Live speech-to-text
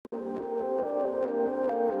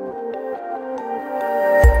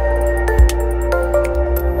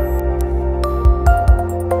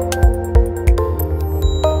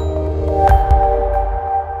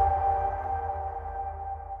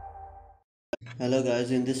Hello guys,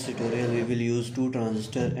 in this tutorial we will use two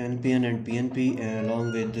transistor NPN and PNP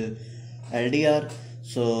along with LDR.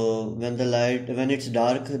 So when it's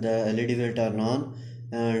dark, the LED will turn on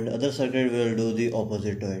and other circuit will do the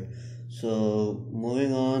opposite to it. So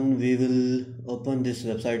moving on, we will open this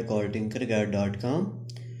website called tinkercad.com,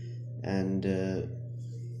 and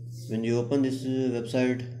when you open this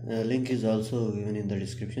website, link is also given in the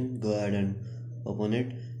description. Go ahead and open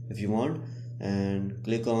it if you want and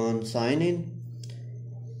click on sign in.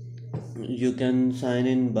 You can sign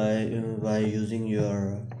in by using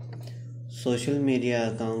your social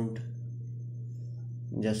media account.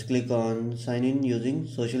 Just click on sign in using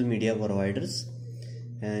social media providers,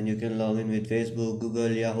 and you can log in with Facebook,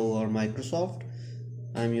 Google, Yahoo or Microsoft.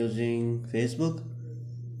 I'm using Facebook.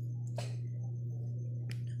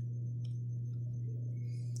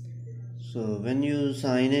 So when you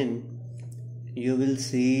sign in, you will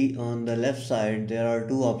see on the left side there are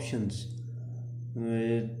two options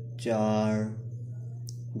which are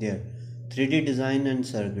there: 3D design and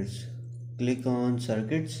circuits. Click on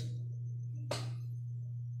circuits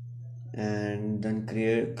and then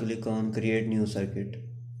click on create new circuit.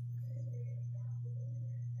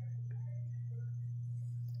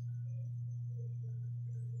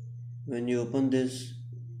 When you open this,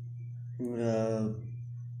 you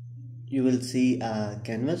will see a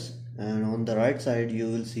canvas, and on the right side you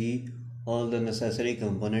will see all the necessary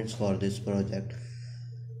components for this project.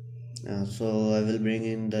 So I will bring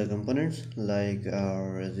in the components like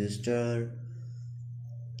our resistor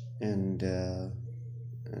and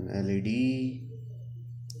an LED,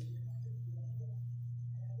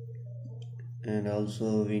 and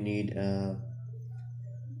also we need a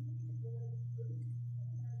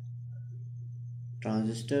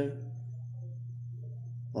transistor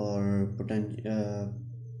or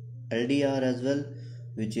LDR as well,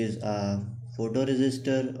 which is a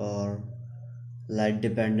photoresistor or light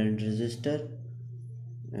dependent resistor,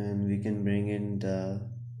 and we can bring in the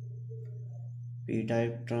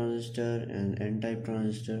P-type transistor and N-type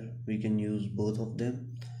transistor. We can use both of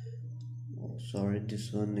them. Sorry,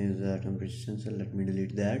 this one is a temperature sensor. Let me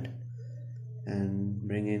delete that and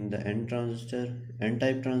bring in the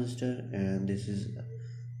N-type transistor, and this is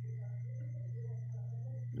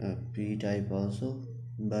a P-type also,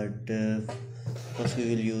 but first we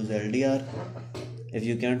will use LDR. If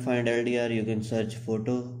you can't find LDR, you can search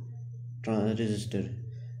photo resistor.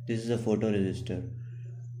 This is a photoresistor,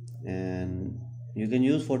 and you can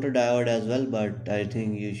use photodiode as well, but I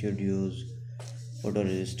think you should use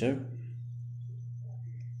photoresistor.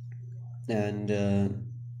 And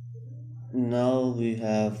now we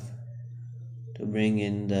have to bring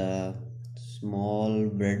in the small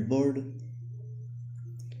breadboard.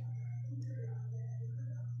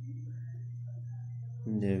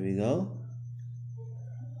 There we go.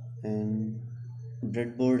 And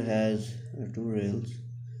breadboard has two rails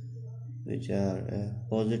which are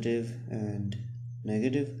positive and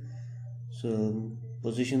negative. So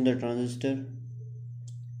position the transistor,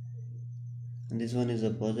 and this one is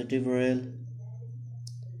a positive rail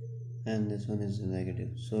and this one is a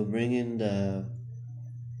negative. So bring in the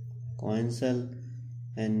coin cell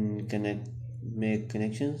and make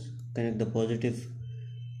connections. Connect the positive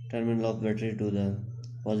terminal of battery to the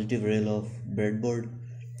positive rail of breadboard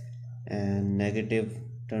and negative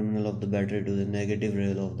terminal of the battery to the negative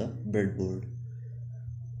rail of the breadboard,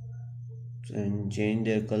 and change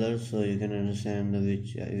their colors so you can understand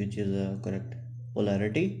which is the correct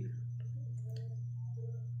polarity.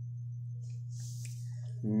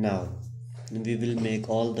 Now we will make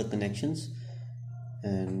all the connections,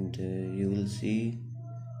 and you will see.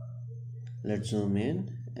 Let's zoom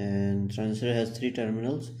in. And transistor has three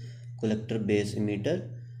terminals: collector, base, emitter.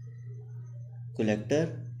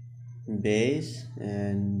 Collector, base,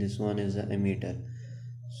 and this one is the emitter.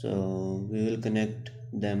 So we will connect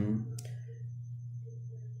them.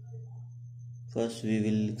 First we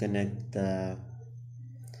will connect the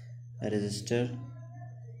resistor.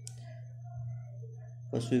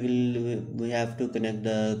 First we have to connect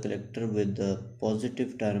the collector with the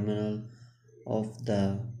positive terminal of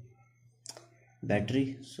the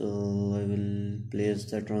battery. So I will place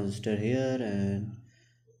the transistor here, and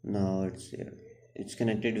now it's here. It's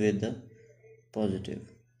connected with the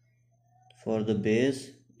positive. For the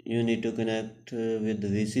base, you need to connect with the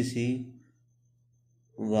VCC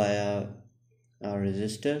via our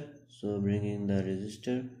resistor. So bring in the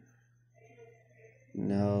resistor.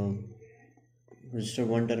 Now resistor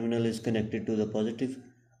 1 terminal is connected to the positive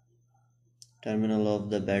terminal of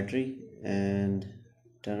the battery, and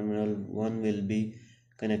terminal 1 will be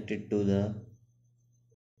connected to the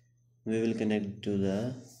we will connect to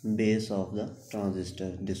the base of the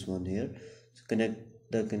transistor, this one here. So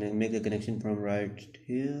make a connection from right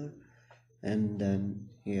here and then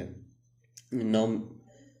here. Now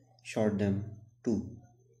short them too.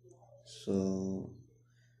 So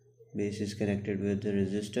base is connected with the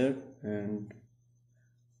resistor and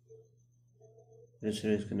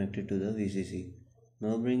resistor is connected to the VCC.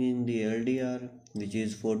 Now bringing the LDR, which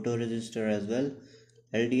is photoresistor as well.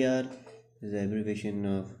 LDR is the abbreviation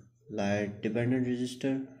of light dependent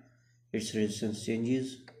resistor. Its resistance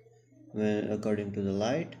changes according to the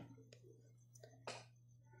light.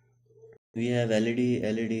 We have LED.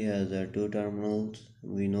 LED has two terminals.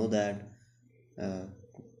 We know that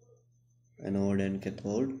anode and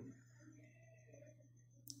cathode.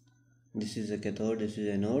 This is a cathode, this is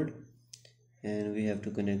anode, and we have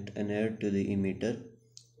to connect anode to the emitter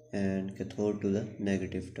and cathode to the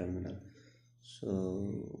negative terminal.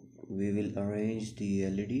 So we will arrange the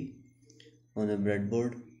LED on a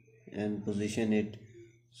breadboard and position it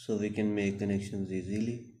so we can make connections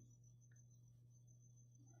easily.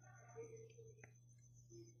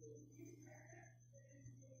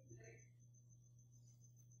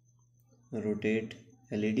 Rotate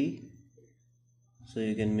LED so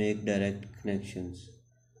you can make direct connections,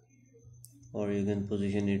 or you can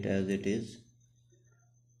position it as it is.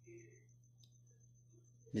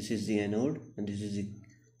 This is the anode and this is the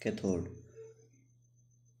cathode.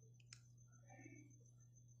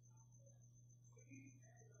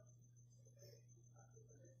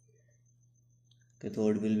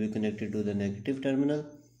 Cathode will be connected to the negative terminal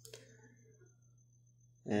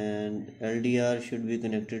and LDR should be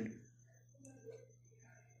connected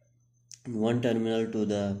one terminal to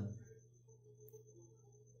the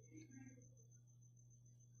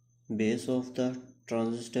base of the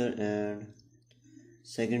transistor and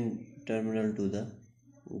second terminal to the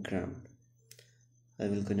ground. I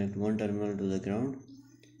will connect one terminal to the ground,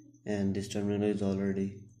 and this terminal is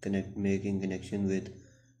already making connection with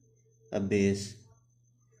a base.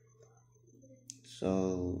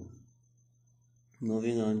 So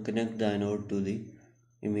moving on, connect the anode to the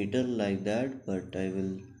emitter like that, but I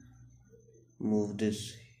will move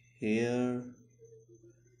this here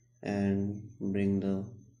and bring the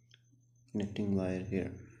connecting wire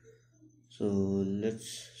here. So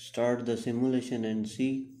let's start the simulation and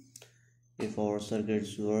see if our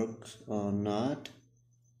circuits works or not.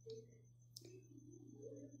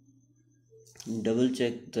 Double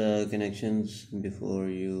check the connections before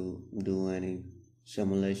you do any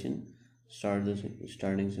simulation.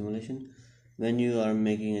 Starting simulation. When you are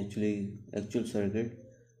making actual circuit,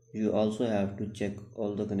 you also have to check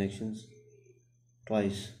all the connections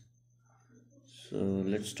twice. So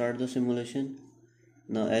let's start the simulation.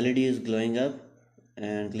 Now LED is glowing up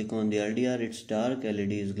and click on the LDR. It's dark,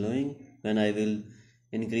 LED is glowing. When I will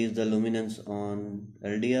increase the luminance on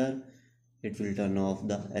LDR, it will turn off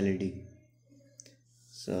the LED.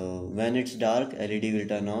 So when it's dark, LED will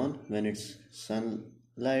turn on. When it's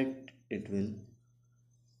sunlight,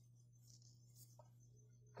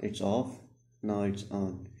 it's off. Now it's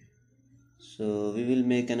on. So we will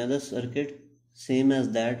make another circuit same as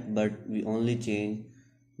that, but we only change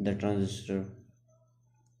the transistor.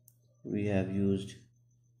 We have used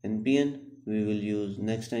NPN.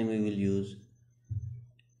 Next time we will use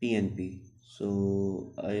PNP.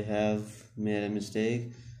 So I have made a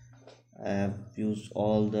mistake. I have used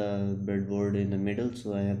all the breadboard in the middle,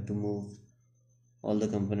 so I have to move all the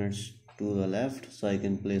components to the left so I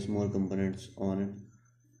can place more components on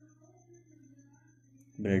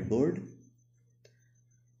breadboard.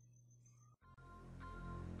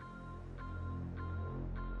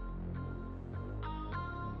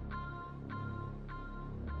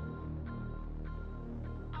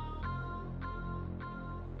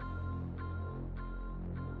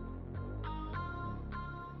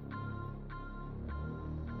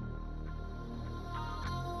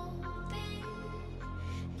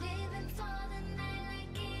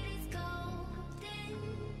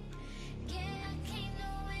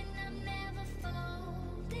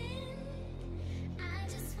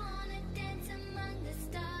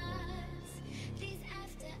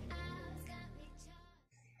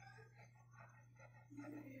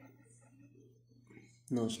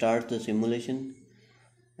 Now start the simulation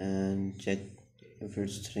and check if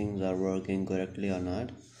its things are working correctly or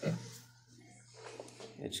not.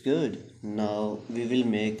 It's good. Now we will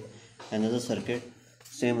make another circuit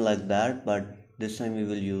same like that, but this time we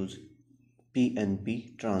will use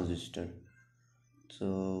PNP transistor.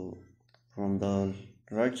 So from the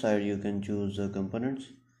right side you can choose the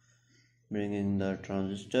components. Bring in the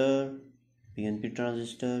transistor, PNP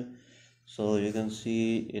transistor. So you can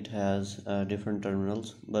see it has different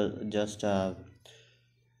terminals, but just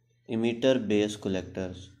emitter base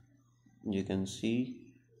collectors. you can see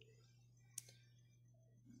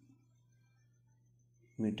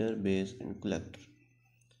emitter, base and collector.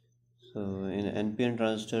 So in NPN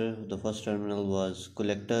transistor, the first terminal was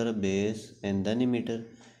collector, base and then emitter.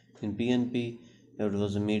 In PNP, it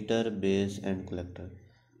was emitter, base and collector.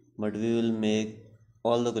 But we will make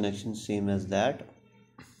all the connections same as that.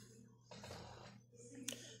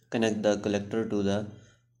 Connect the collector to the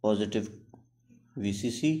positive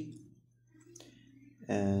VCC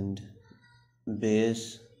and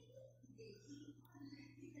base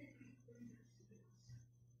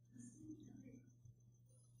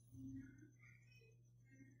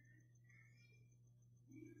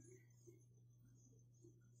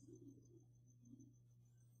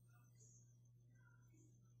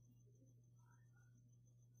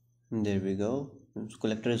there we go.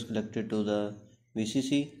 Collector is connected to the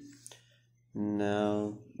VCC.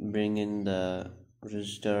 Now bring in the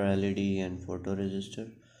resistor, LED and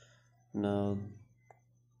photoresistor. Now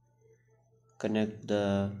connect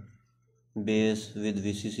the base with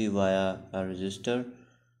VCC via a resistor,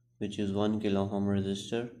 which is 1 kilo ohm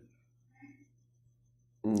resistor.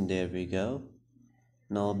 There we go.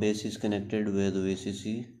 Now base is connected with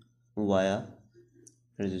VCC via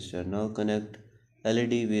resistor. Now connect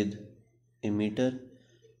LED with emitter.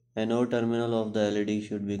 Anode terminal of the LED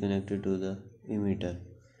should be connected to the emitter,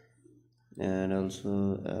 and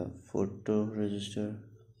also a photoresistor.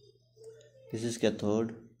 This is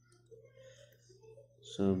cathode,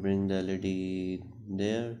 so bring the LED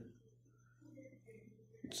there,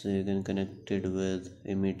 so you can connect it with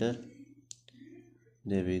emitter.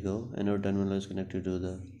 There we go. Anode terminal is connected to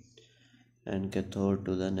the and cathode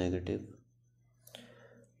to the negative,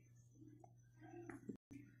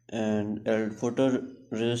 and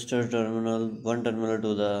photoresistor terminal, one terminal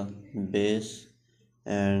to the base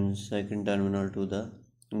and second terminal to the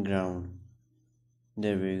ground.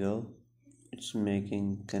 There we go. It's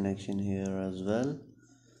making connection here as well.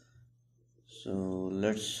 So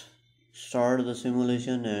let's start the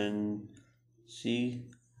simulation and see.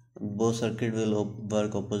 Both circuit will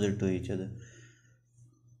work opposite to each other.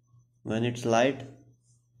 When it's light,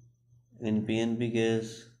 in PNP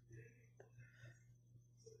case,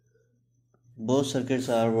 both circuits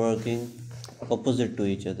are working opposite to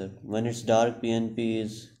each other. When it's dark,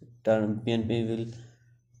 PNP will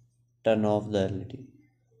turn off the LED.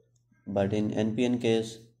 But in NPN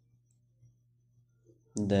case,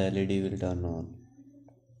 the LED will turn on.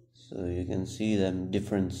 So you can see the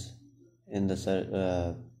difference in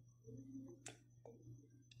the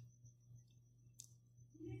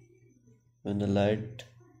when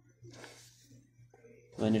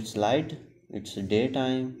it's light, it's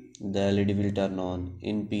daytime, the LED will turn on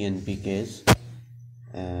in PNP case,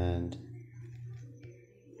 and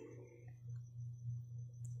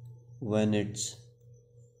when it's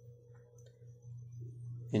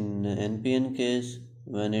in NPN case,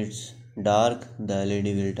 when it's dark, the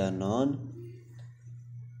LED will turn on.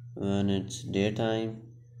 When it's daytime,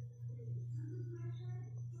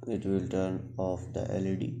 it will turn off the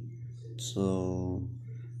LED. So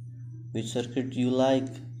which circuit you like?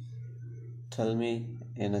 Tell me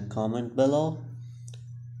in a comment below,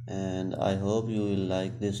 and I hope you will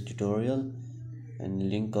like this tutorial, and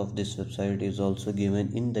link of this website is also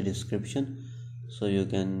given in the description, so you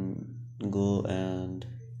can go and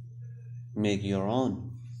make your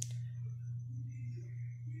own.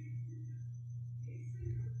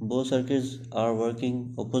 Both circuits are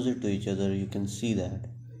working opposite to each other, you can see that.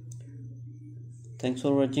 Thanks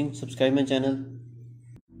for watching. Subscribe my channel.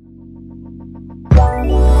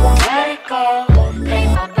 Let it go, make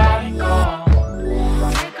my body go,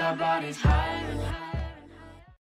 take our bodies high.